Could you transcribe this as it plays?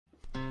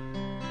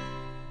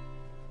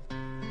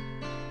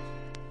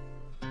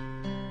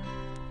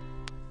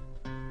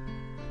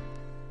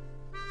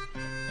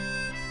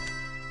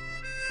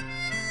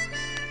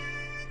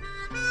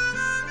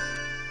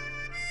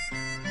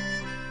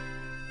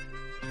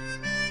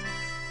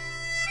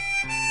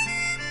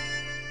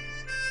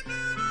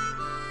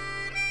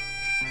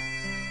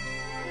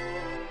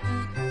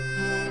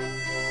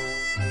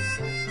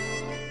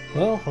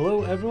Well,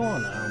 hello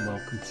everyone and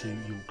welcome to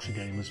Yorkshire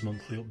Gamer's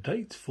monthly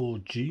update for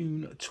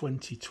June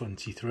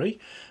 2023.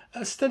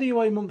 A steady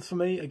away month for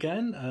me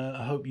again.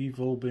 I hope you've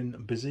all been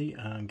busy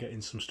and getting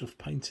some stuff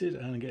painted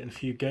and getting a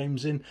few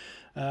games in.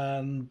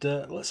 And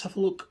let's have a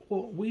look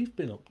what we've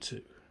been up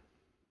to.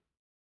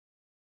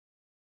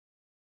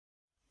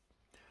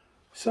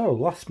 So,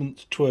 last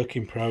month's twerk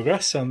in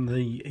progress, and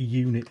the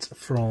unit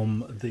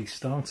from the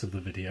start of the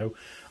video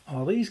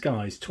are these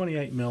guys,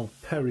 28mm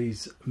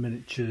Perry's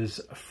Miniatures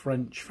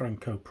French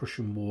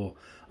Franco-Prussian War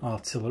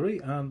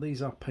artillery, and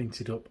these are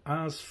painted up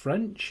as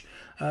French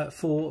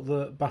for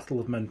the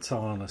Battle of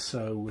Mentana.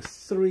 So we're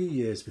 3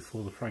 years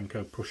before the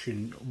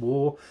Franco-Prussian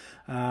War,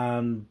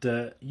 and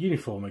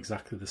uniform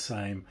exactly the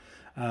same.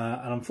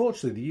 And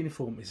unfortunately the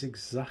uniform is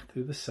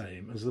exactly the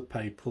same as the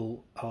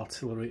papal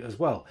artillery as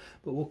well,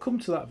 but we'll come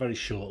to that very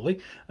shortly.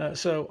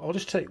 So I'll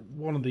just take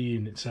one of the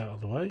units out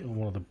of the way, or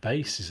one of the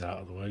bases out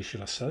of the way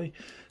should I say,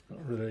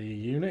 not really a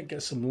unit,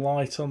 get some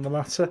light on the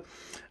matter.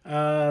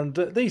 And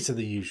these are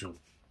the usual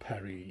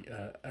Perry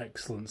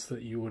excellence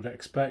that you would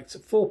expect.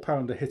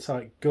 4-pounder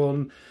Hittite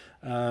gun,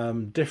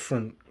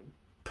 different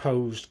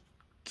posed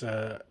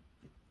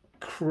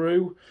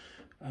crew,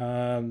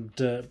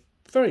 and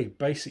very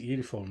basic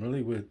uniform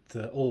really, with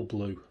all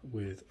blue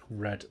with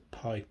red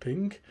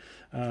piping,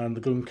 and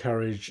the gun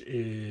carriage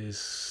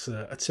is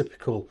a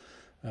typical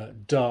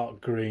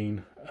dark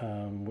green,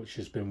 which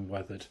has been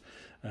weathered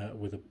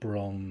with a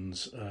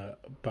bronze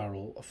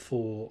barrel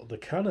for the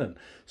cannon.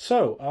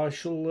 So I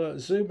shall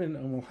zoom in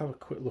and we'll have a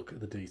quick look at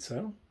the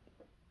detail.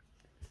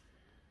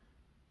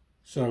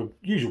 So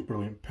usual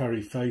brilliant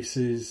Perry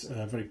faces,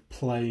 very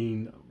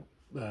plain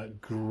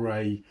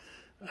grey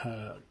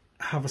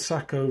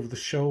haversack over the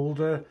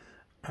shoulder,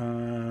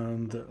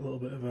 and a little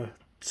bit of a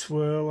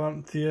twirl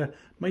anthea.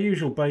 My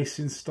usual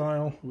basing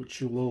style,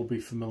 which you'll all be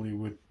familiar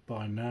with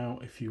by now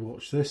if you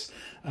watch this.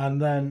 And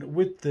then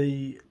with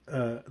the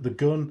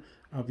gun,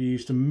 I've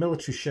used a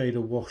military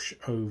shader wash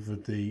over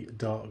the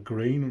dark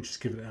green, which has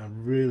given it a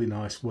really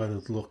nice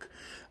weathered look,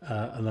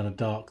 and then a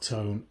dark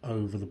tone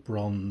over the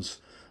bronze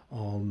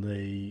on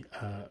the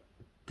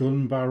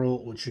gun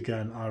barrel, which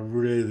again I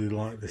really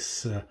like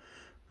this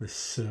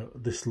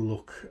this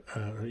look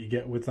that you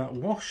get with that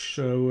wash.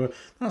 So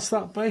that's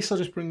that base. I'll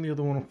just bring the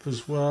other one up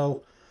as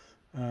well.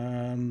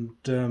 And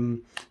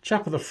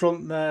chap at the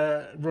front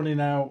there running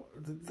out.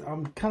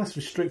 I'm kind of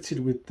restricted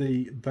with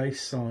the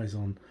base size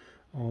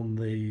on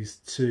these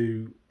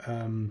to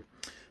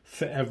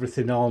fit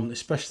everything on,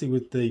 especially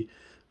with the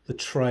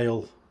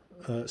trail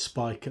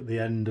spike at the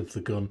end of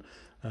the gun.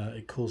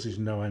 It causes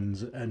no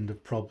end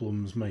of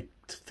problems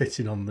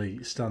fitting on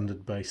the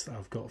standard base that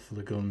I've got for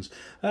the guns,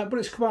 but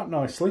it's come out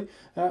nicely.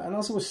 And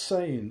as I was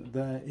saying,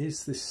 there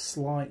is this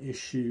slight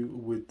issue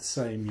with the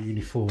same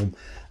uniform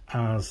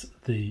as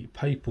the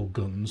papal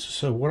guns.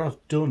 So what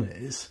I've done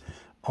is,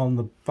 on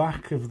the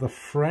back of the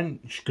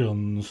French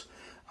guns,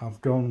 I've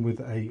gone with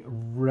a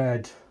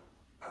red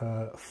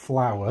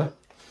flower,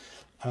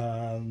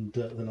 and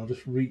then I'll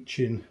just reach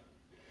in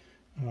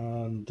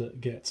and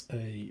get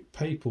a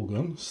papal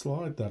gun,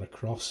 slide that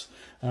across,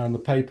 and the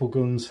papal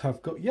guns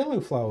have got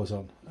yellow flowers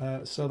on.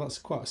 So that's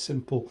quite a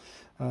simple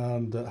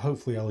and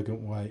hopefully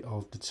elegant way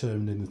of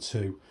determining the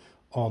two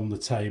on the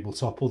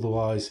tabletop.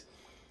 Otherwise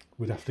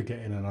we'd have to get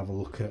in and have a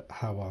look at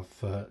how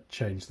I've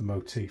changed the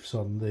motifs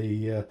on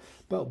the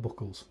belt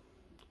buckles.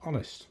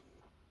 Honest.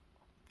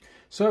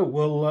 So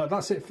well,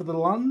 that's it for the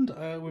land.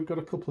 We've got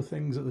a couple of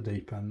things at the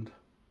deep end.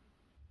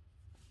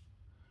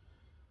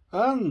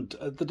 And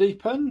at the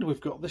deep end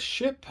we've got this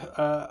ship.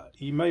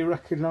 You may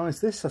recognise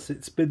this as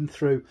it's been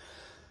through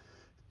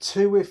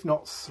 2 if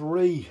not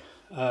 3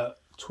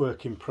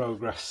 twerk in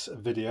progress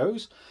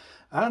videos,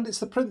 and it's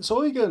the Prince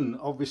Eugen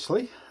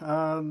obviously,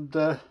 and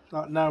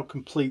that now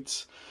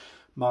completes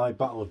my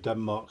Battle of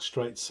Denmark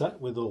straight set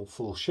with all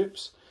 4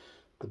 ships,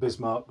 the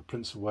Bismarck, the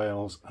Prince of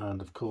Wales,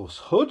 and of course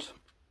Hood.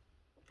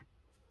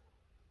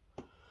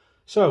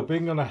 So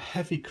being a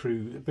heavy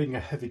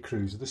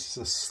cruiser, this is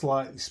a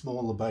slightly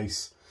smaller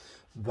base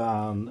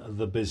than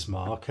the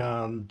Bismarck,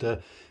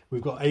 and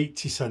we've got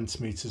 80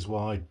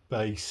 wide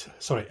base,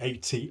 sorry,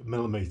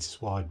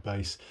 80mm wide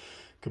base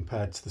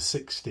compared to the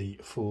 60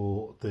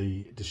 for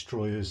the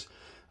destroyers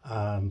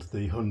and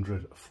the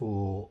 100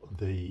 for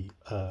the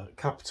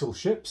capital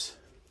ships.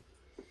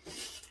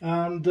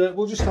 And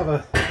we'll just have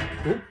a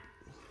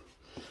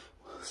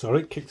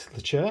sorry, kicked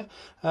the chair.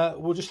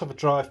 We'll just have a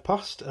drive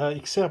past. You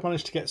can see I've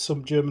managed to get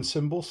some German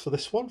symbols for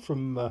this one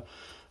from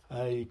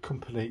a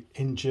company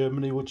in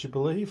Germany, would you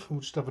believe.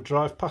 We'll just have a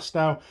drive past.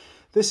 Now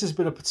this has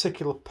been a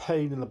particular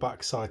pain in the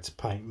backside to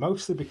paint,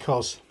 mostly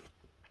because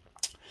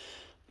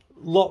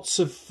lots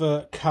of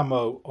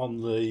camo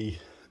on the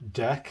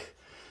deck,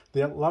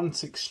 the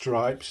Atlantic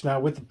stripes.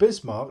 Now with the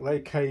Bismarck they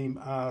came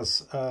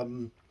as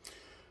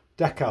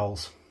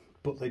decals,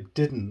 but they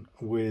didn't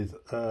with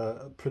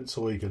Prince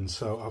Eugen,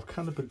 so I've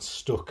kind of been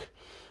stuck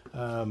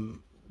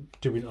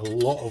doing a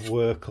lot of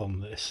work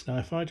on this. Now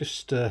if I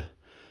just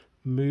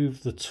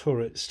move the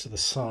turrets to the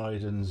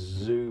side and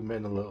zoom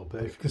in a little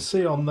bit, if you can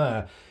see on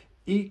there,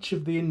 each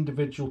of the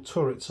individual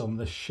turrets on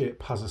this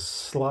ship has a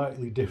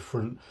slightly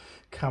different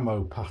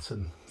camo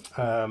pattern.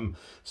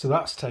 So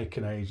that's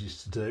taken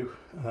ages to do.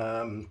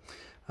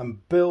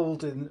 I'm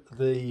building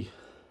the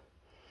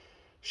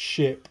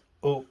ship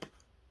up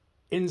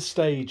in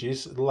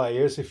stages,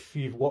 layers. If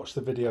you've watched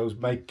the videos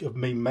of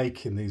me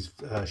making these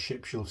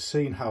ships, you'll have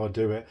seen how I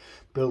do it,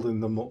 building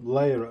them up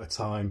layer at a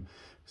time.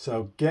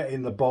 So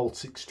getting the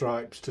Baltic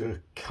stripes to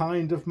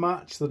kind of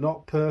match. They're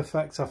not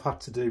perfect. I've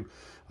had to do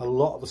a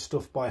lot of the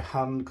stuff by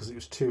hand because it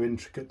was too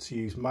intricate to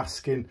use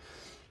masking,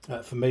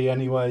 for me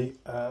anyway.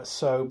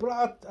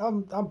 But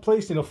I'm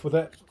pleased enough with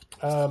it.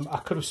 I've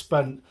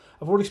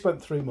already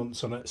spent 3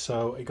 months on it,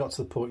 so it got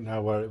to the point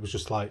now where it was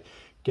just like,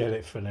 get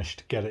it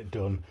finished, get it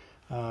done.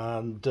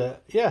 And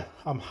yeah,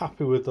 I'm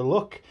happy with the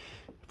look.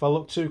 If I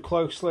look too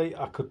closely,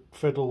 I could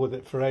fiddle with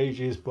it for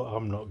ages, but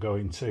I'm not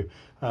going to.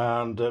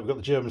 And we've got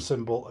the German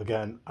symbol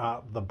again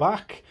at the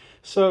back.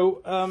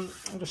 So I'll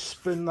just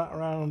spin that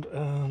around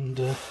and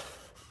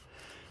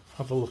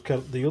have a look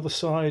at the other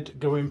side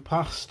going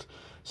past.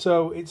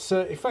 So it's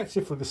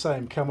effectively the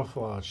same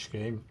camouflage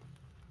scheme,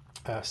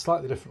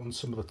 slightly different on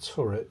some of the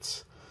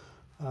turrets.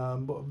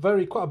 But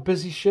quite a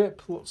busy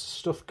ship, lots of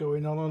stuff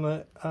going on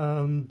it,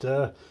 and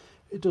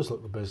it does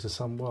look the business.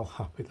 I'm well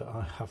happy that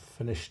I have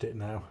finished it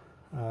now.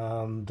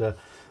 And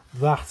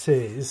that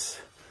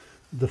is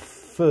the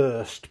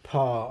first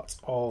part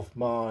of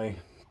my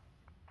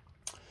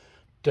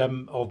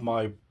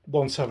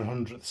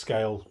 1/700th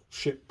scale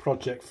ship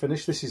project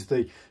finished. This is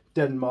the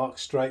Denmark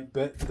Strait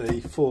bit,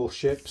 the 4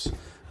 ships,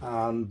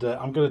 and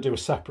I'm going to do a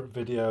separate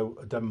video,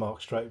 a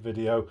Denmark Strait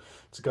video,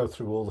 to go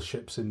through all the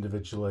ships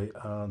individually,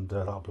 and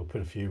that'll be up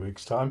in a few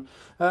weeks' time.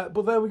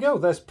 But there we go,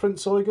 there's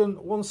Prince Eugen,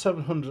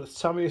 1/700th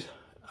Tammy,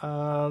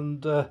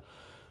 and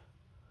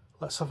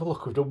let's have a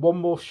look. We've done one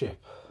more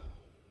ship.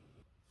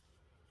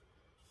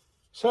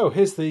 So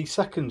here's the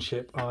second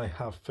ship I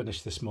have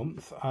finished this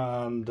month,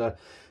 and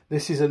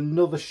this is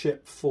another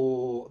ship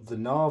for the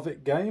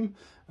Narvik game.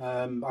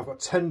 I've got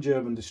 10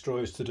 German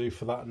destroyers to do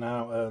for that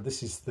now.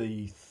 This is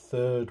the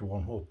 3rd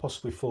one, or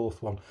possibly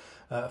 4th one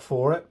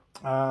for it,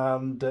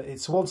 and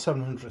it's a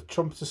 1/700th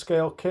trumpeter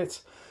scale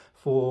kit.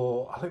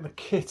 I think the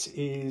kit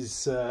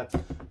is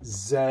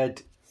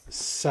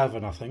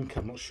Z7, I think,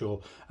 I'm not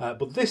sure,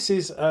 but this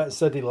is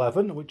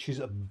Z11, which is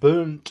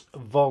Bernd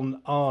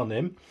von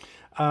Arnim.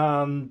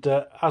 And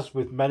as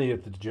with many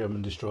of the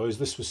German destroyers,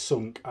 this was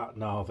sunk at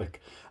Narvik,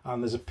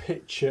 and there's a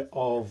picture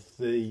of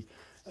the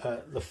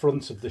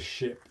front of the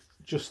ship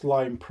just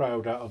lying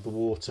proud out of the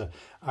water,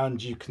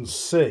 and you can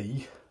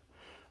see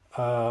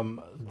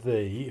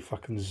if I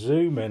can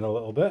zoom in a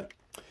little bit,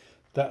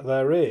 that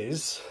there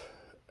is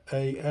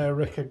a air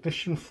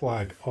recognition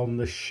flag on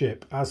the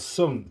ship as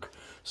sunk.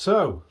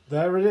 So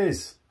there it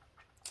is.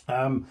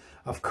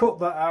 I've cut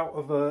that out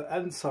of an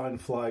ensign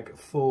flag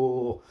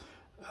for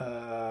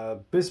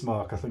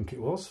Bismarck, I think it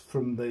was,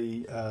 from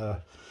the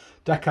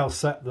decal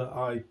set that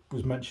I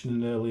was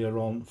mentioning earlier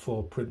on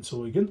for Prince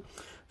Eugen.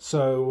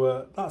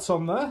 So that's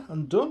on there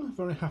and done.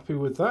 Very happy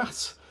with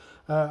that.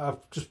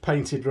 I've just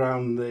painted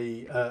around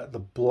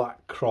the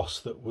black cross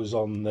that was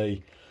on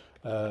the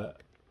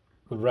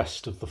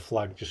rest of the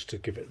flag, just to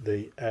give it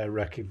the air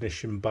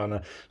recognition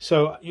banner.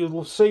 So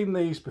you'll have seen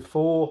these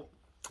before,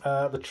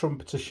 the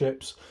trumpeter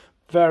ships.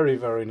 Very,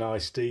 very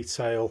nice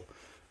detail.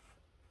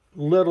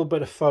 Little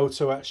bit of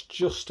photo etch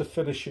just to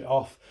finish it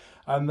off,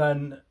 and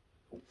then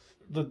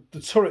the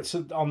turrets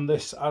on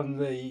this and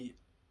the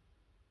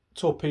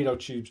torpedo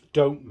tubes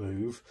don't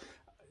move.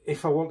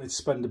 If I wanted to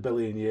spend 1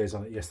 billion years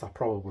on it, yes, I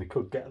probably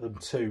could get them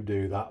to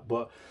do that,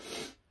 but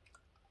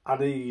I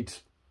need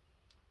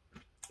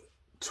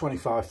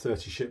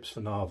 25-30 ships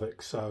for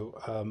Narvik,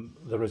 so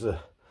there is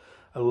a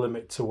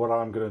limit to what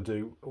I'm going to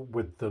do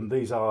with them.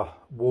 These are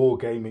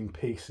wargaming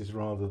pieces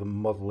rather than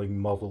modelling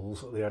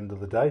models at the end of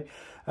the day.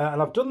 And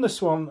I've done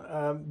this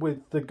one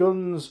with the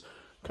guns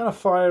kind of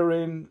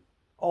firing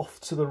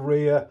off to the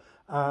rear,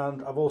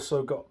 and I've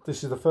also got,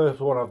 this is the first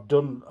one I've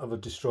done of a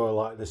destroyer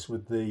like this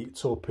with the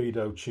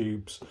torpedo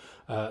tubes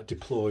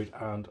deployed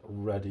and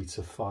ready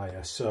to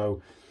fire.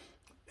 So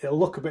it'll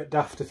look a bit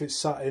daft if it's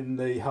sat in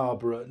the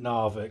harbour at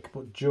Narvik,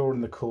 but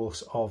during the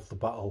course of the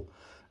battle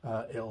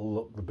it'll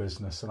look the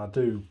business, and I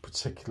do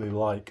particularly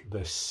like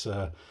this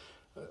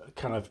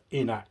kind of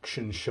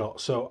in-action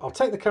shot. So I'll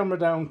take the camera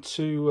down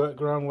to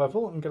ground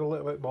level and get a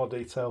little bit more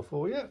detail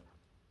for you.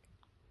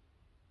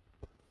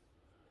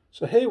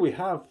 So here we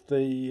have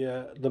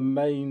the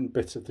main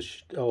bit of the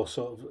or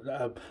sort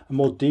of a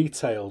more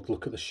detailed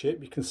look at the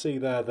ship. You can see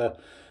there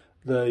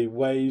the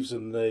waves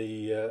and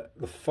the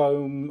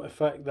foam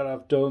effect that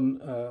I've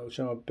done, which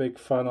I'm a big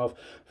fan of.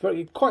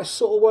 Very quite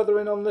subtle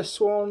weathering on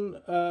this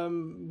one,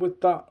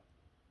 with that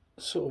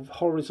sort of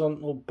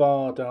horizontal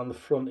bar down the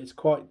front. It's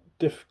quite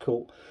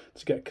difficult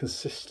to get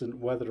consistent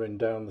weathering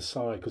down the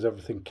side because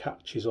everything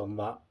catches on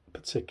that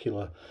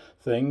particular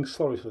thing.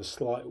 Sorry for the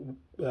slight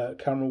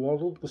camera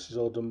waddle. This is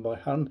all done by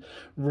hand.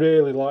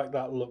 Really like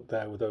that look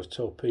there with those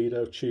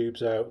torpedo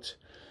tubes out,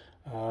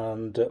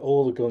 and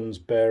all the guns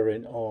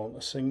bearing on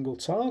a single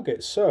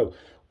target. So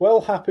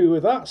well happy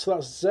with that. So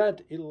that's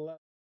Z11.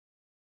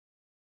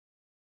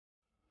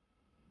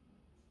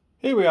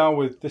 Here we are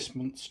with this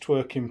month's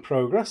twerk in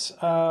progress,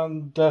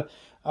 and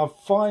I've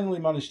finally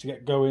managed to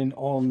get going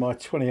on my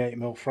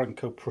 28mm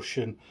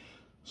Franco-Prussian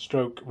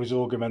stroke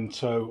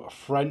Risorgimento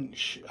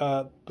French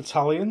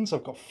battalions.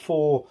 I've got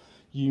 4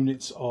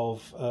 units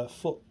of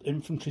foot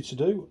infantry to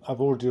do. I've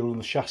already done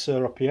the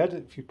chasseurs à pied,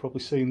 if you've probably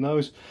seen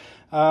those,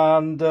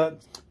 and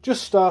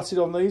just started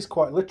on these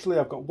quite literally.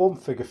 I've got 1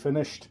 figure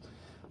finished.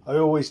 I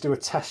always do a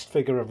test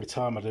figure every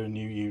time I do a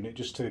new unit,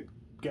 just to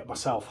get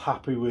myself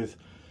happy with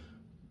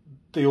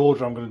the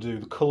order I'm going to do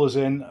the colours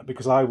in,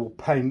 because I will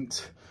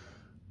paint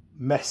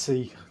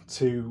messy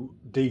to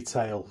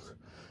detailed,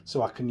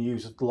 so I can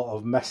use a lot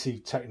of messy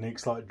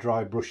techniques like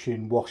dry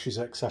brushing, washes,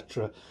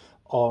 etc.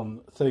 on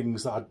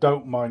things that I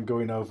don't mind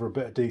going over a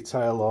bit of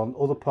detail on.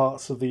 Other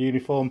parts of the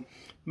uniform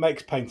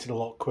makes painting a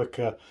lot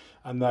quicker,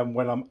 and then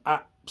when I'm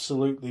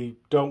absolutely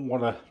don't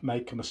want to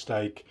make a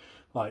mistake,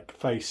 like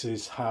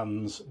faces,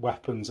 hands,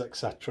 weapons,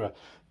 etc.,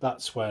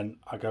 that's when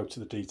I go to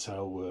the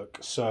detail work.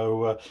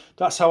 So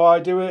that's how I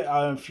do it.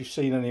 If you've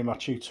seen any of my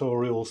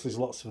tutorials, there's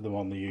lots of them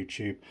on the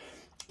YouTube,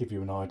 give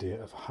you an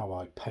idea of how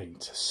I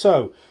paint.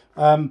 So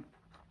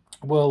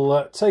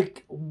we'll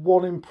take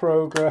one in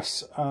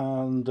progress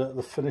and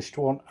the finished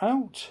one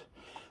out,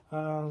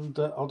 and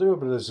I'll do a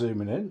bit of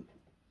zooming in.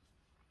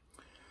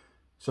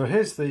 So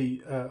here's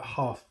the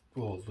half,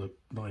 well,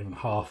 not even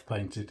half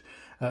painted.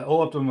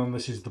 All I've done on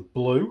this is the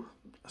blue.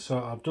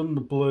 So I've done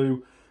the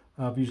blue.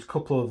 I've used a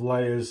couple of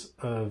layers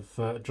of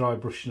dry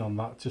brushing on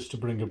that just to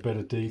bring a bit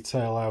of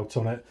detail out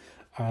on it,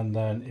 and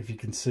then if you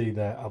can see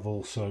there, I've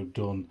also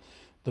done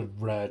the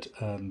red,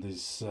 and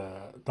there's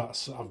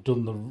I've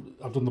done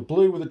the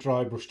blue with a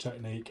dry brush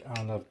technique,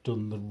 and I've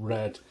done the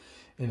red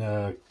in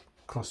a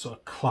sort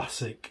of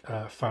classic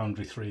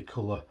Foundry 3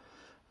 colour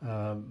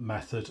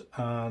method,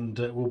 and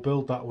we'll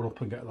build that one up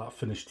and get that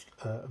finished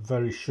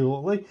very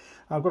shortly.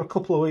 I've got a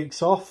couple of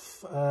weeks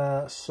off,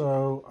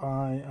 so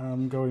I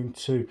am going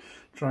to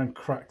try and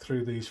crack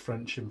through these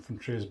French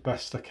infantry as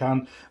best I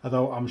can,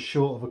 although I'm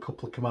short of a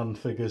couple of command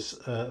figures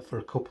for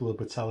a couple of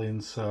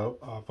battalions, so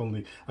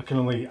I can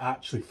only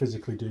actually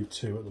physically do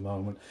 2 at the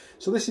moment.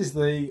 So this is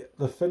the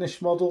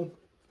finished model.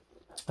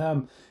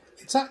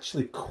 It's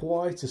actually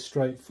quite a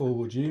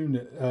straightforward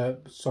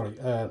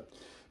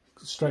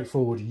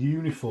straightforward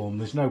uniform.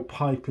 There's no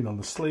piping on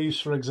the sleeves,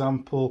 for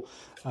example.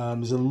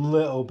 There's a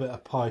little bit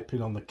of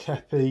piping on the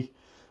kepi,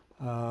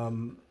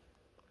 and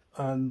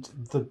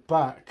the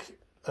back,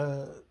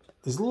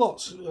 there's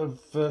lots of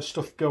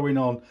stuff going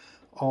on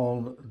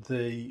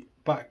the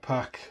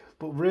backpack,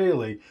 but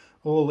really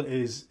all it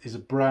is a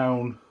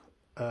brown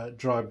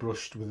dry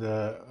brushed with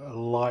a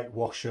light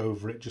wash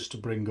over it, just to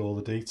bring all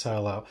the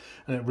detail out,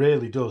 and it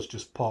really does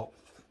just pop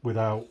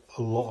without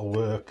a lot of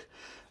work.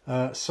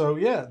 So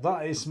yeah,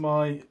 that is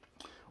my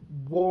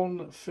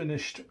one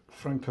finished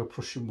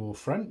Franco-Prussian War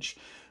French.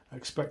 I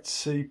expect to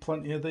see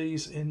plenty of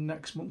these in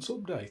next month's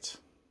update.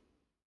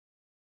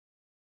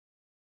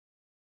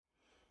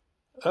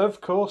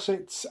 Of course,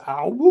 it's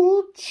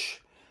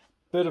ouch!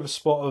 Bit of a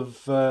spot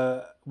of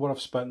what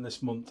I've spent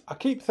this month. I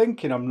keep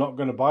thinking I'm not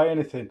going to buy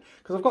anything,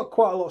 because I've got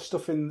quite a lot of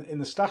stuff in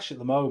the stash at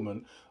the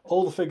moment.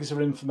 All the figures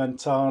are in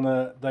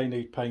Fomentana, they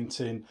need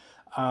painting,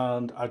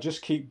 and I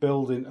just keep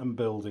building and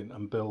building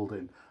and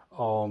building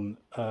on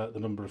the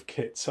number of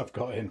kits I've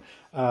got in.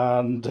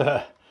 And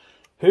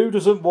who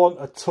doesn't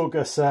want a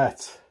Tugger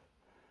set?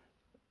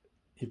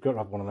 You've got to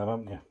have one of them,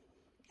 haven't you?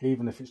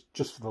 Even if it's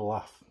just for the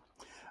laugh.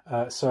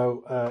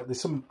 So there's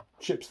some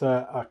ships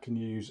there I can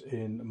use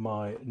in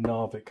my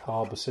Narvik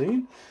harbour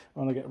scene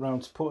when I get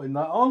around to putting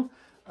that on.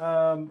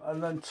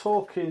 And then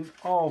talking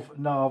of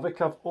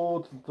Narvik, I've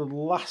ordered the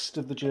last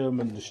of the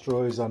German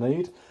destroyers I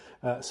need.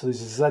 So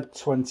there's a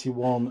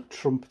Z21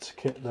 trumpeter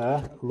kit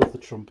there. I love the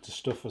trumpeter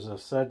stuff, as I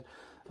said.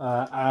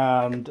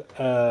 And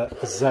a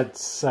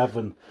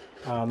Z7,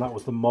 and that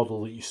was the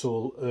model that you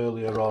saw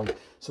earlier on.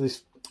 So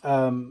there's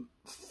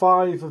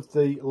 5 of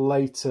the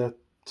later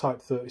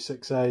Type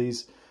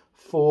 36As,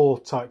 4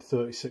 Type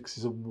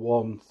 36s, and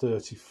 1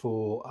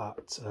 34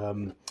 at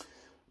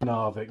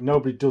Narvik.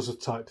 Nobody does a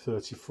Type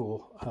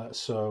 34,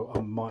 so I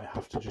might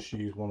have to just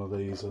use one of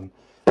these and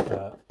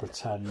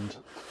pretend.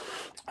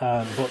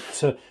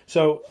 So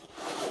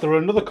there are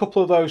another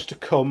couple of those to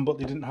come, but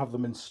they didn't have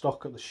them in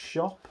stock at the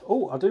shop.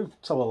 Oh, I do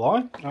tell a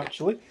lie,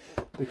 actually,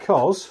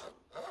 because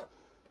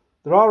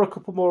there are a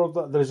couple more of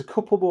that. There's a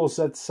couple more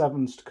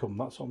Z7s to come.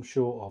 That's what I'm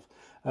short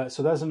of.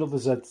 So there's another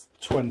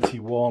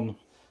Z21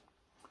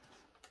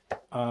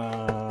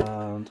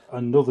 and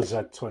another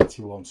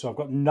Z21. So I've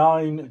got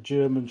 9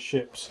 German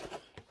ships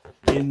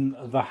in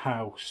the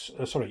house.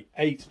 Sorry,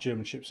 8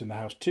 German ships in the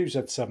house. 2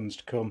 Z7s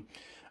to come,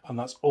 and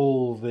that's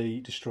all the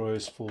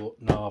destroyers for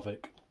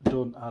Narvik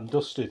done and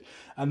dusted.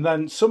 And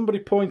then somebody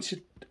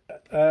pointed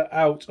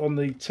out on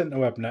the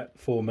Tinterwebnet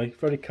for me,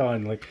 very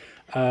kindly,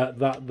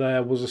 that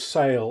there was a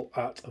sale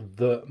at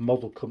the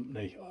model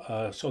company.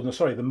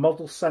 The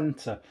model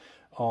centre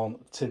on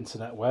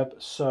Tinternet Web.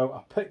 So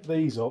I picked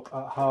these up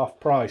at half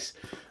price.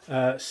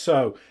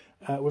 So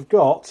We've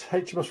got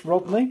HMS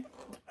Rodney,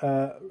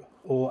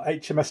 or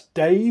HMS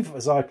Dave,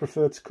 as I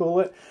prefer to call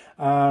it,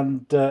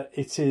 and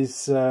it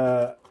is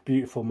a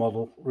beautiful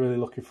model. Really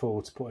looking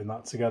forward to putting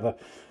that together.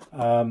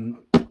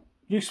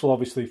 Useful,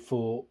 obviously,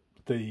 for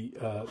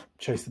the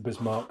Chase the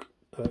Bismarck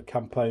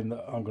campaign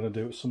that I'm going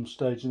to do at some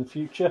stage in the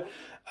future.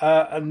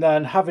 And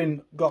then,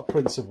 having got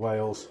Prince of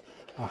Wales,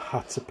 I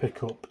had to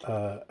pick up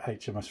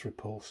HMS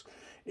Repulse.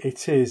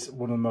 It is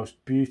one of the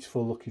most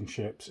beautiful looking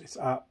ships. It's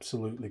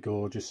absolutely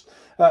gorgeous.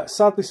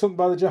 Sadly sunk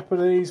by the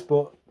Japanese,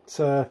 but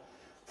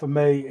for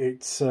me,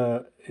 it's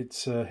a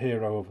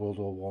hero of World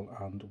War One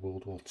and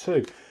World War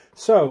Two.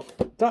 So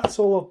that's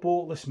all I've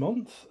bought this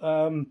month.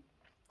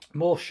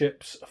 More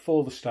ships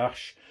for the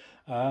stash.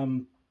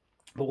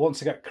 But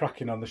once I get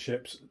cracking on the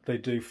ships, they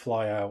do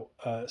fly out.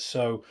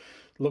 So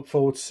look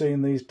forward to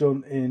seeing these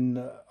done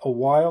in a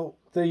while.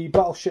 The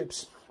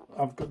battleships,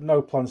 I've got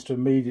no plans to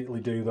immediately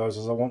do those,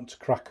 as I want to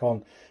crack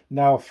on.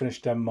 Now I've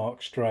finished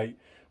Denmark Strait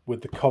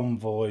with the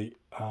Convoy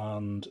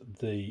and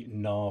the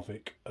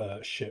Narvik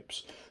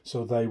ships.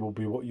 So they will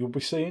be what you'll be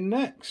seeing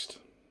next.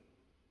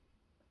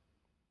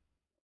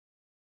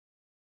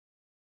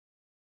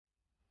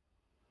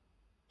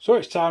 So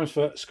it's time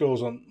for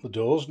Scores on the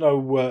Doors. No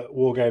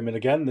wargaming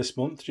again this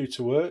month due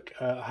to work.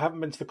 I haven't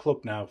been to the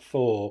club now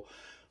for,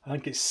 I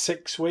think it's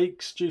 6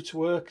 weeks due to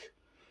work.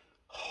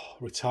 Oh,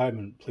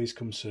 retirement, please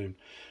come soon.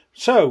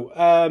 So,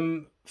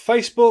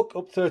 Facebook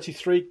up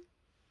 33,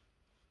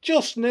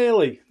 just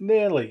nearly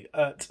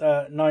at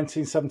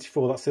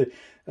 1974.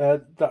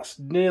 That's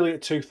nearly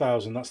at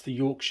 2000. That's the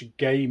Yorkshire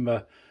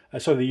Gamer,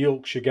 the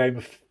Yorkshire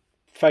Gamer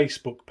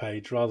Facebook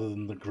page rather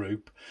than the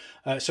group.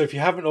 So if you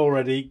haven't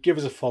already, give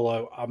us a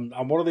follow. I'm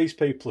one of these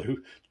people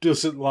who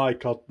doesn't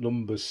like odd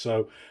numbers,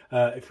 so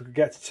if we could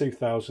get to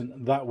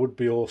 2000, that would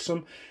be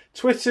awesome.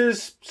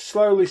 Twitter's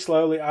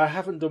slowly. I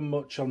haven't done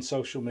much on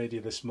social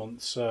media this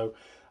month, so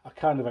I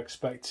kind of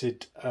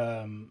expected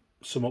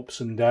some ups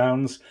and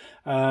downs.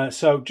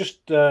 So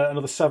just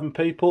another 7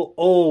 people,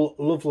 all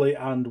lovely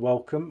and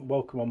welcome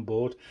on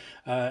board.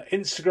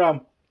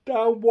 Instagram,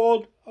 down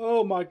 1.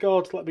 Oh my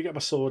god, let me get my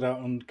sword out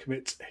and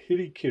commit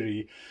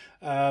hirikiri.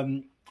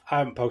 I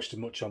haven't posted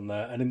much on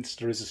there, and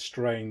Insta is a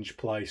strange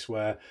place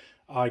where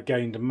I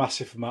gained a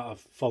massive amount of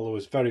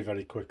followers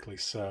very quickly,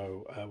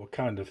 so we're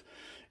kind of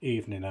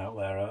evening out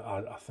there,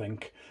 I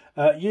think.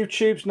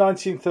 YouTube's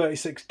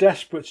 1936,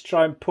 desperate to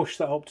try and push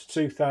that up to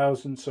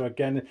 2000, so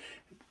again,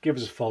 give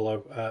us a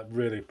follow.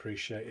 Really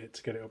appreciate it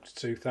to get it up to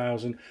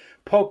 2000.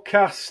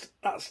 Podcast,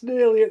 that's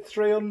nearly at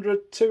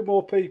 300, 2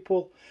 more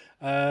people.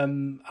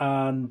 And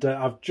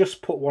I've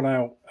just put one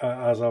out,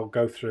 as I'll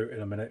go through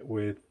in a minute,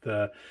 with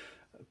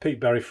Pete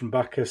Berry from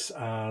Bacchus,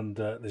 and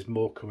there's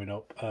more coming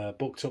up.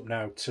 Booked up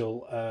now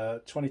till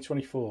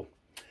 2024,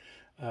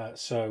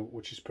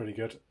 which is pretty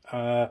good.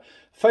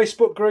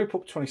 Facebook group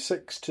up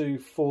 26 to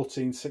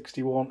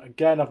 1461.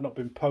 Again, I've not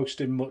been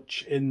posting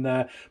much in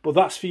there, but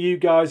that's for you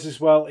guys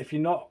as well. If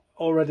you're not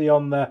already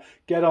on there,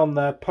 get on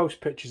there,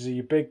 post pictures of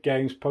your big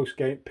games,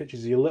 pictures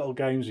of your little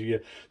games, of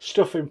your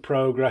stuff in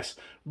progress.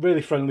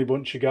 Really friendly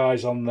bunch of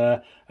guys on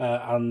there,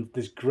 and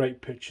there's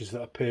great pictures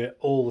that appear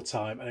all the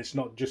time, and it's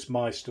not just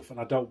my stuff, and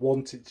I don't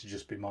want it to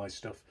just be my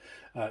stuff.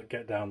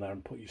 Get down there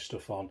and put your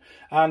stuff on.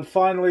 And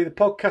finally, the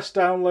podcast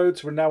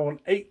downloads, we're now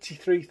on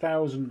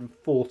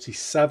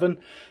 83,047,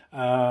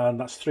 and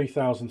that's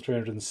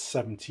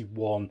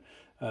 3,371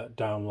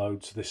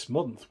 downloads this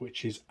month,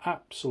 which is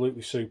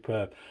absolutely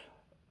superb.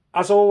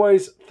 As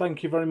always,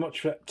 thank you very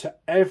much to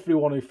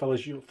everyone who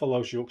follows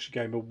Yorkshire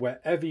Gamer,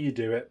 wherever you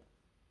do it.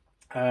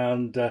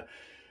 And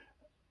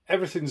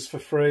everything's for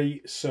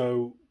free,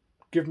 so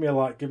give me a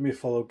like, give me a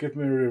follow, give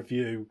me a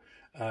review,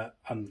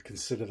 and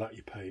consider that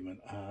your payment.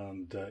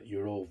 And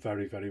you're all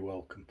very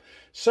welcome.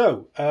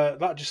 So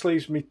that just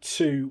leaves me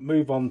to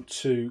move on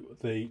to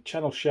the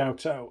channel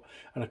shout out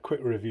and a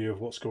quick review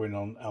of what's going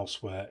on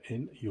elsewhere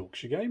in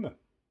Yorkshire Gamer.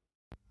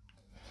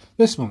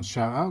 This month's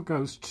shout out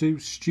goes to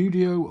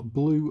Studio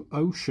Blue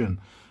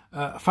Ocean,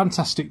 a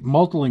fantastic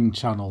modelling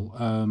channel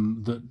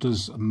that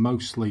does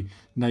mostly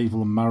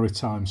naval and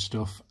maritime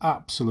stuff.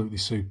 Absolutely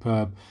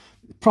superb.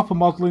 Proper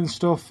modelling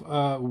stuff,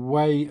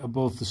 way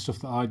above the stuff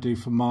that I do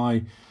for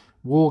my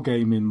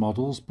wargaming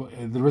models, but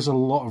there is a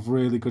lot of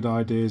really good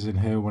ideas in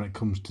here when it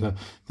comes to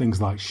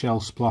things like shell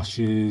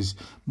splashes,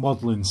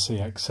 modelling sea,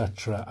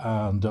 etc.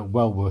 And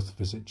well worth a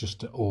visit just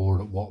to awe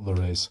at what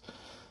there is.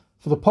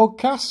 For the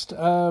podcast,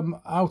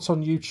 out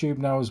on YouTube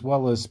now as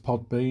well as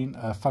Podbean,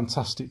 a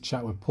fantastic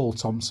chat with Paul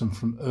Thompson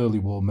from Early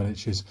War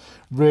Miniatures.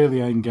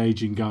 Really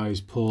engaging guys,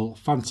 Paul.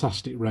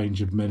 Fantastic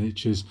range of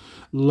miniatures.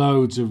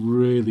 Loads of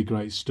really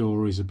great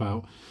stories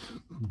about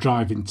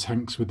driving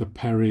tanks with the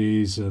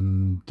Perrys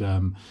and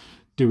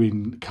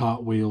doing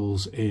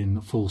cartwheels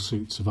in full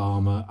suits of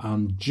armour,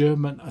 and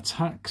German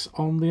attacks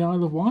on the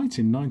Isle of Wight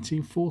in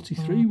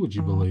 1943, would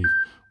you believe?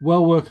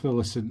 Well worth a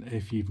listen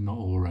if you've not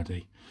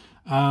already.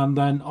 And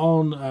then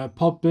on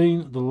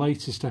Podbean, the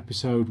latest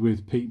episode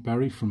with Pete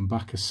Berry from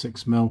Bacchus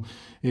 6mm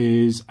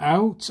is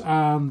out,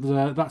 and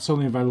that's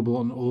only available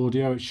on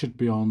audio. It should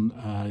be on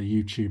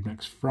YouTube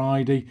next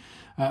Friday.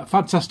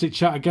 Fantastic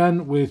chat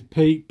again with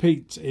Pete.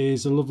 Pete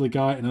is a lovely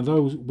guy, and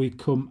although we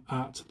come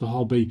at the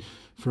hobby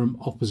from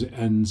opposite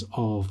ends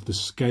of the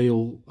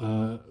scale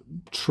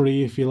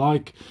tree, if you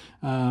like,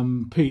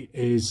 Pete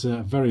is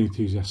very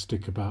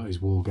enthusiastic about his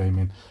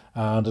wargaming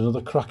and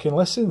another cracking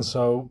lesson.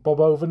 So bob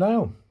over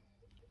now.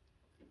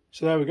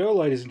 So there we go,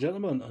 ladies and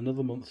gentlemen,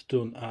 another month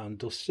done and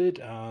dusted,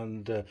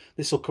 and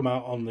this will come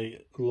out on the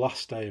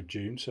last day of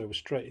June, so we're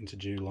straight into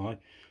July.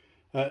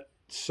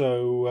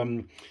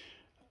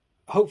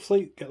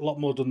 Hopefully get a lot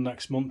more done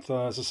next month.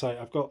 As I say,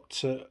 I've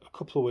got a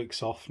couple of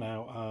weeks off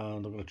now,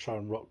 and I'm going to try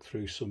and rock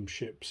through some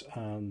ships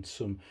and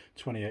some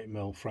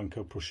 28mm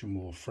Franco-Prussian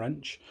War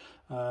French.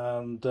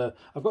 And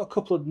I've got a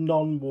couple of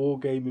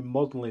non-wargaming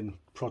modelling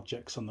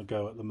projects on the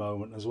go at the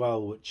moment as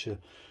well, which are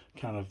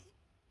kind of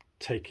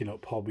taking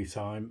up hobby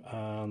time,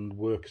 and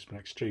work has been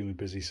extremely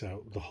busy,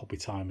 so the hobby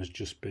time has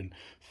just been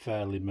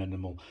fairly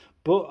minimal.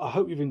 But I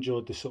hope you've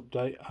enjoyed this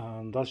update,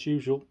 and as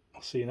usual,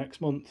 I'll see you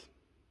next month.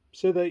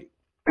 Sithee.